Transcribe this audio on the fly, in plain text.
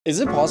Is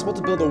it possible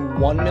to build a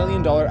 $1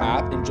 million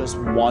app in just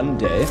one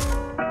day?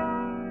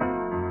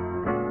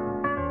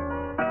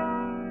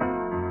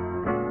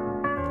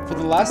 For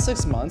the last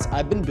 6 months,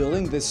 I've been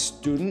building this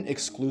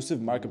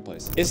student-exclusive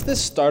marketplace. It's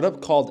this startup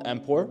called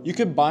Empor. You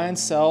could buy and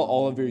sell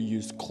all of your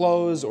used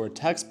clothes or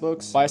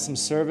textbooks, buy some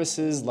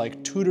services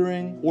like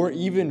tutoring, or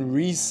even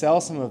resell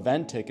some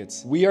event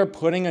tickets. We are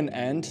putting an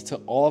end to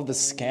all of the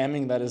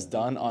scamming that is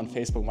done on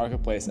Facebook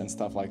Marketplace and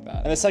stuff like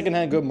that. And the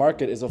secondhand good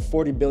market is a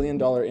 $40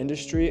 billion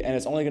industry, and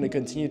it's only going to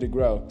continue to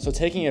grow. So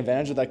taking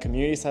advantage of that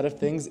community side of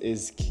things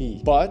is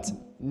key. But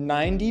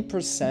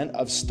 90%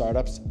 of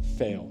startups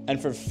fail.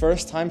 And for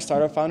first-time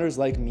startup founders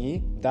like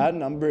me, that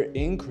number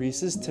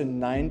increases to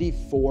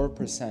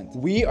 94%.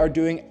 We are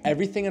doing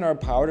everything in our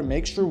power to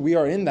make sure we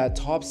are in that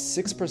top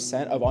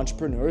 6% of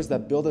entrepreneurs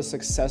that build a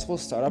successful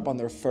startup on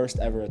their first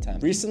ever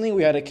attempt. Recently,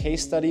 we had a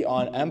case study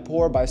on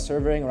Empor by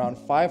surveying around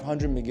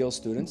 500 McGill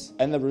students,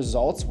 and the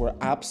results were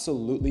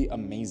absolutely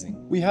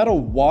amazing. We had a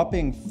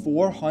whopping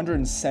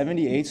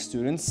 478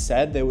 students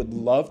said they would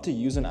love to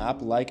use an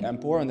app like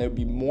Empor, and they would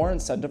be more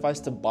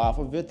incentivized to buy off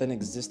of it than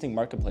existing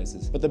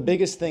marketplaces. But the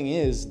biggest thing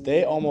is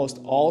they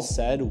almost all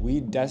said we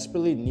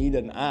desperately need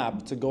an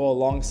app to go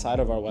alongside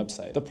of our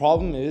website. The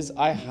problem is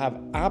I have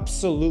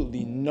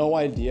absolutely no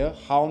idea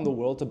how in the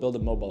world to build a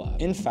mobile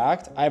app. In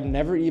fact, I've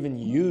never even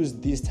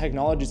used these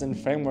technologies and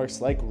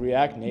frameworks like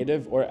React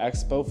Native or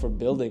Expo for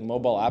building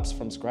mobile apps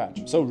from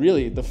scratch. So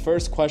really, the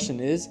first question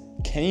is,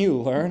 can you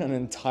learn an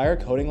entire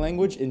coding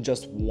language in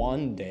just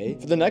one day?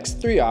 For the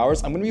next 3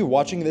 hours, I'm going to be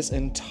watching this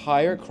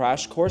entire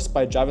crash course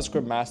by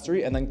JavaScript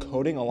Mastery and then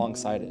coding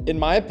alongside it. In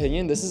my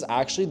opinion, this is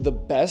actually the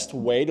best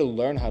way to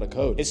learn how to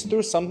code. It's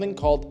through something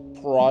called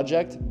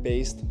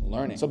project-based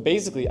learning. So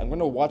basically, I'm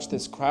gonna watch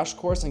this crash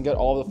course and get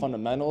all the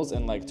fundamentals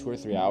in like 2 or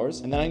 3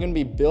 hours. And then I'm gonna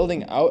be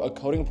building out a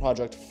coding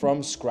project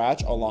from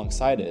scratch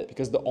alongside it,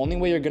 because the only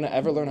way you're gonna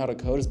ever learn how to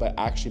code is by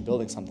actually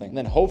building something. And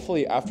then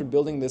hopefully after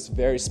building this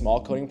very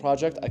small coding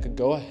project, I could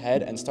go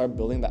ahead and start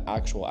building the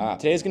actual app.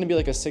 Today's gonna be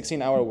like a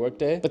 16-hour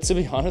workday, but to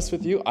be honest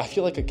with you, I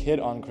feel like a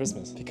kid on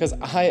Christmas because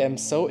I am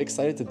so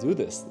excited to do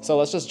this. So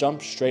let's just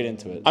jump straight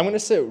into it. I'm gonna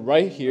sit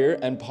right here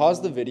and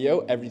pause the video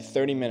every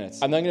 30 minutes.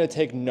 I'm then gonna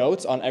take notes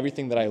on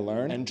everything that I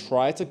learned and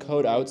try to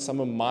code out some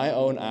of my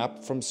own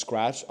app from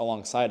scratch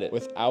alongside it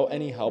without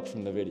any help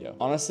from the video.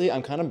 Honestly,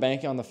 I'm kind of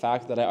banking on the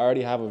fact that I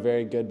already have a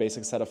very good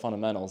basic set of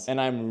fundamentals, and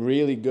I'm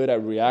really good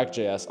at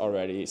React.js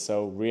already,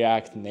 so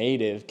React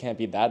Native can't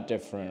be that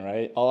different,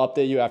 right? I'll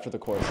update you after the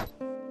course.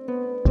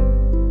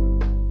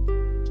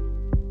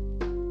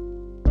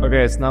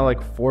 Okay, it's now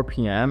like 4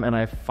 p.m. and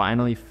I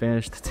finally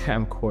finished the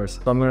damn course.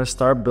 So I'm gonna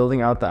start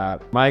building out the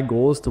app. My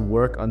goal is to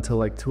work until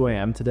like 2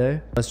 a.m.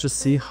 today. Let's just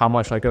see how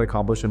much I can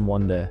accomplish in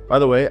one day. By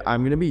the way,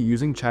 I'm gonna be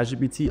using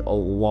ChatGPT a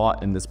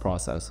lot in this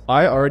process.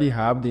 I already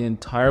have the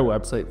entire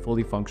website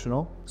fully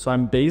functional. So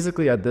I'm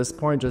basically at this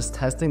point just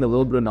testing the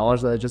little bit of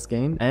knowledge that I just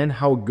gained and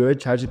how good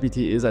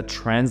ChatGPT is at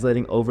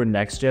translating over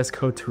Next.js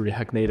code to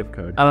React Native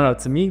code. I don't know,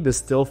 to me, this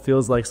still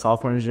feels like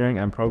software engineering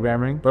and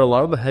programming, but a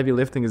lot of the heavy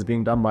lifting is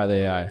being done by the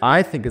AI.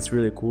 I think it's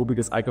really cool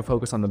because I can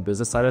focus on the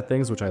business side of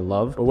things, which I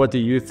love. But what do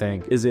you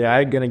think? Is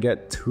AI gonna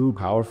get too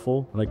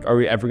powerful? Like, are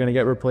we ever gonna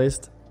get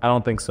replaced? I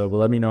don't think so, but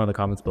let me know in the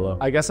comments below.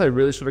 I guess I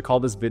really should have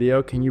called this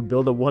video, can you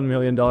build a $1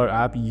 million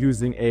app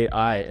using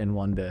AI in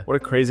one day? What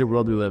a crazy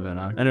world we live in,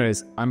 huh?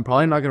 Anyways, I'm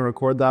probably not gonna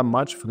record that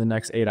much for the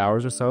next 8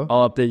 hours or so.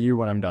 I'll update you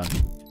when I'm done.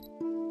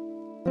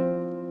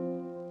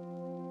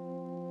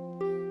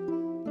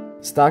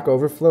 Stack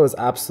Overflow is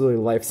absolutely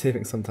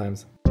life-saving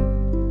sometimes.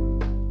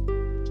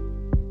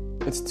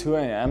 It's 2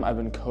 a.m. I've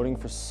been coding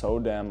for so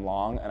damn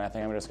long, and I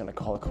think I'm just gonna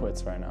call it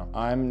quits right now.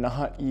 I'm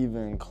not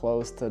even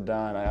close to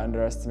done. I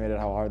underestimated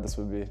how hard this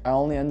would be. I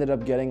only ended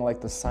up getting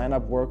like the sign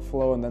up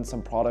workflow and then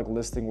some product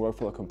listing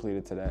workflow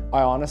completed today.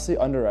 I honestly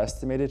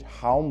underestimated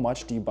how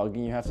much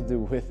debugging you have to do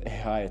with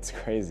AI. It's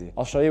crazy.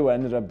 I'll show you what I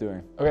ended up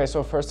doing. Okay,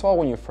 so first of all,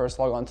 when you first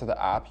log onto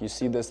the app, you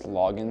see this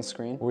login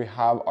screen. We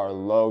have our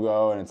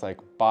logo and it's like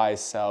buy,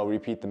 sell,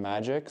 repeat the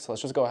magic. So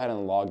let's just go ahead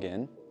and log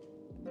in.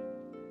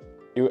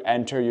 You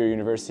enter your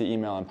university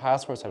email and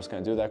password, so I'm just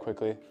gonna do that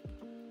quickly.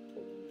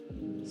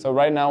 So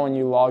right now when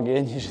you log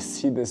in, you just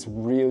see this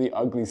really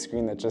ugly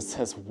screen that just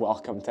says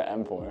welcome to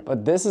Empor.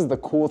 But this is the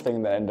cool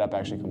thing that I ended up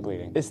actually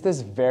completing. It's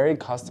this very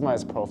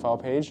customized profile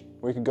page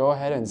where you can go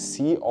ahead and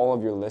see all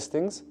of your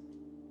listings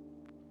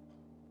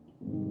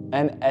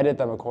and edit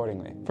them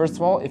accordingly. First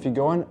of all, if you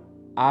go and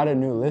add a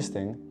new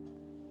listing,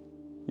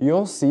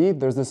 you'll see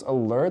there's this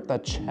alert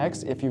that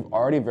checks if you've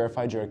already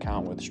verified your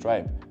account with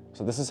Stripe.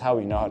 So this is how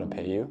we know how to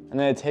pay you. And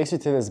then it takes you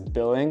to this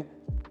billing.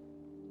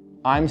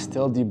 I'm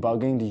still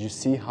debugging. Did you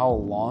see how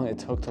long it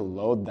took to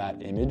load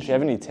that image? If you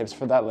have any tips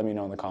for that, let me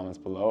know in the comments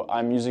below.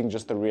 I'm using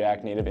just the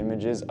React Native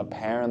images.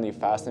 Apparently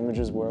fast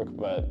images work,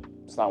 but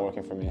It's not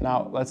working for me.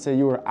 Now, let's say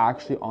you were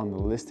actually on the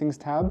listings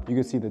tab. You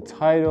can see the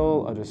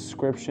title, a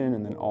description,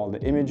 and then all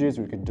the images.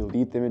 We could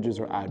delete the images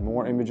or add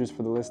more images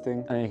for the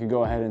listing. And you can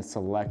go ahead and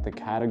select the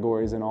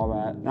categories and all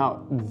that.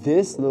 Now,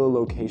 this little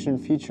location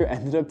feature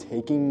ended up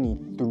taking me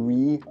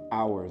 3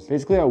 hours.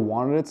 Basically, I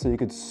wanted it so you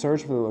could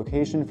search for the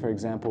location, for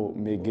example,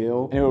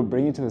 McGill, and it would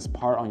bring you to this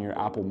part on your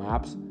Apple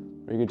Maps.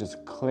 Or you could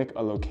just click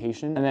a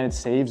location and then it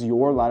saves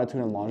your latitude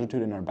and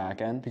longitude in our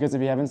backend. Because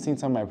if you haven't seen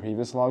some of my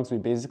previous logs, we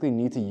basically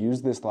need to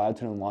use this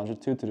latitude and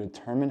longitude to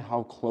determine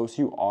how close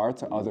you are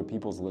to other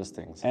people's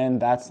listings. And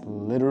that's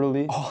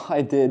literally all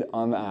I did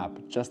on the app,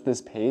 just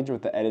this page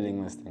with the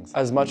editing listings.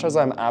 As much as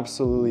I'm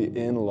absolutely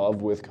in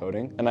love with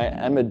coding, and I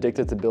am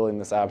addicted to building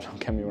this app, don't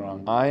get me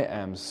wrong, I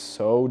am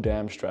so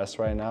damn stressed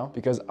right now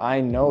because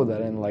I know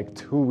that in like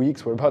 2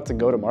 weeks, we're about to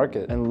go to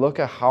market. And look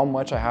at how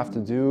much I have to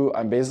do.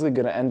 I'm basically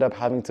gonna end up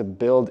having to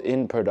build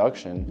in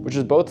production, which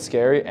is both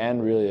scary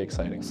and really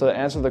exciting. So to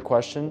answer the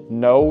question,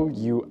 no,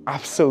 you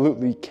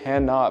absolutely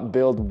cannot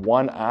build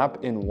one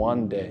app in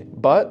 1 day.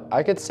 But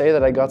I could say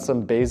that I got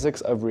some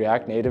basics of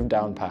React Native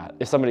down pat.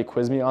 If somebody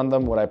quizzed me on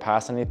them, would I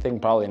pass anything?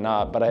 Probably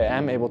not, but I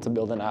am able to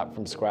build an app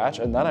from scratch,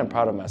 and that I'm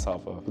proud of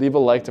myself of. Leave a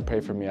like to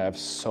pray for me. I have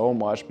so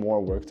much more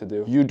work to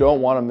do. You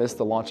don't want to miss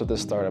the launch of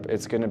this startup.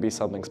 It's going to be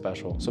something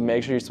special. So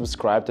make sure you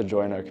subscribe to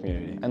join our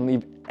community and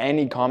leave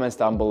any comments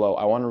down below.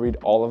 I want to read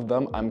all of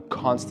them. I'm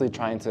constantly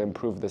trying to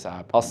improve this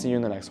app. I'll see you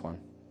in the next one.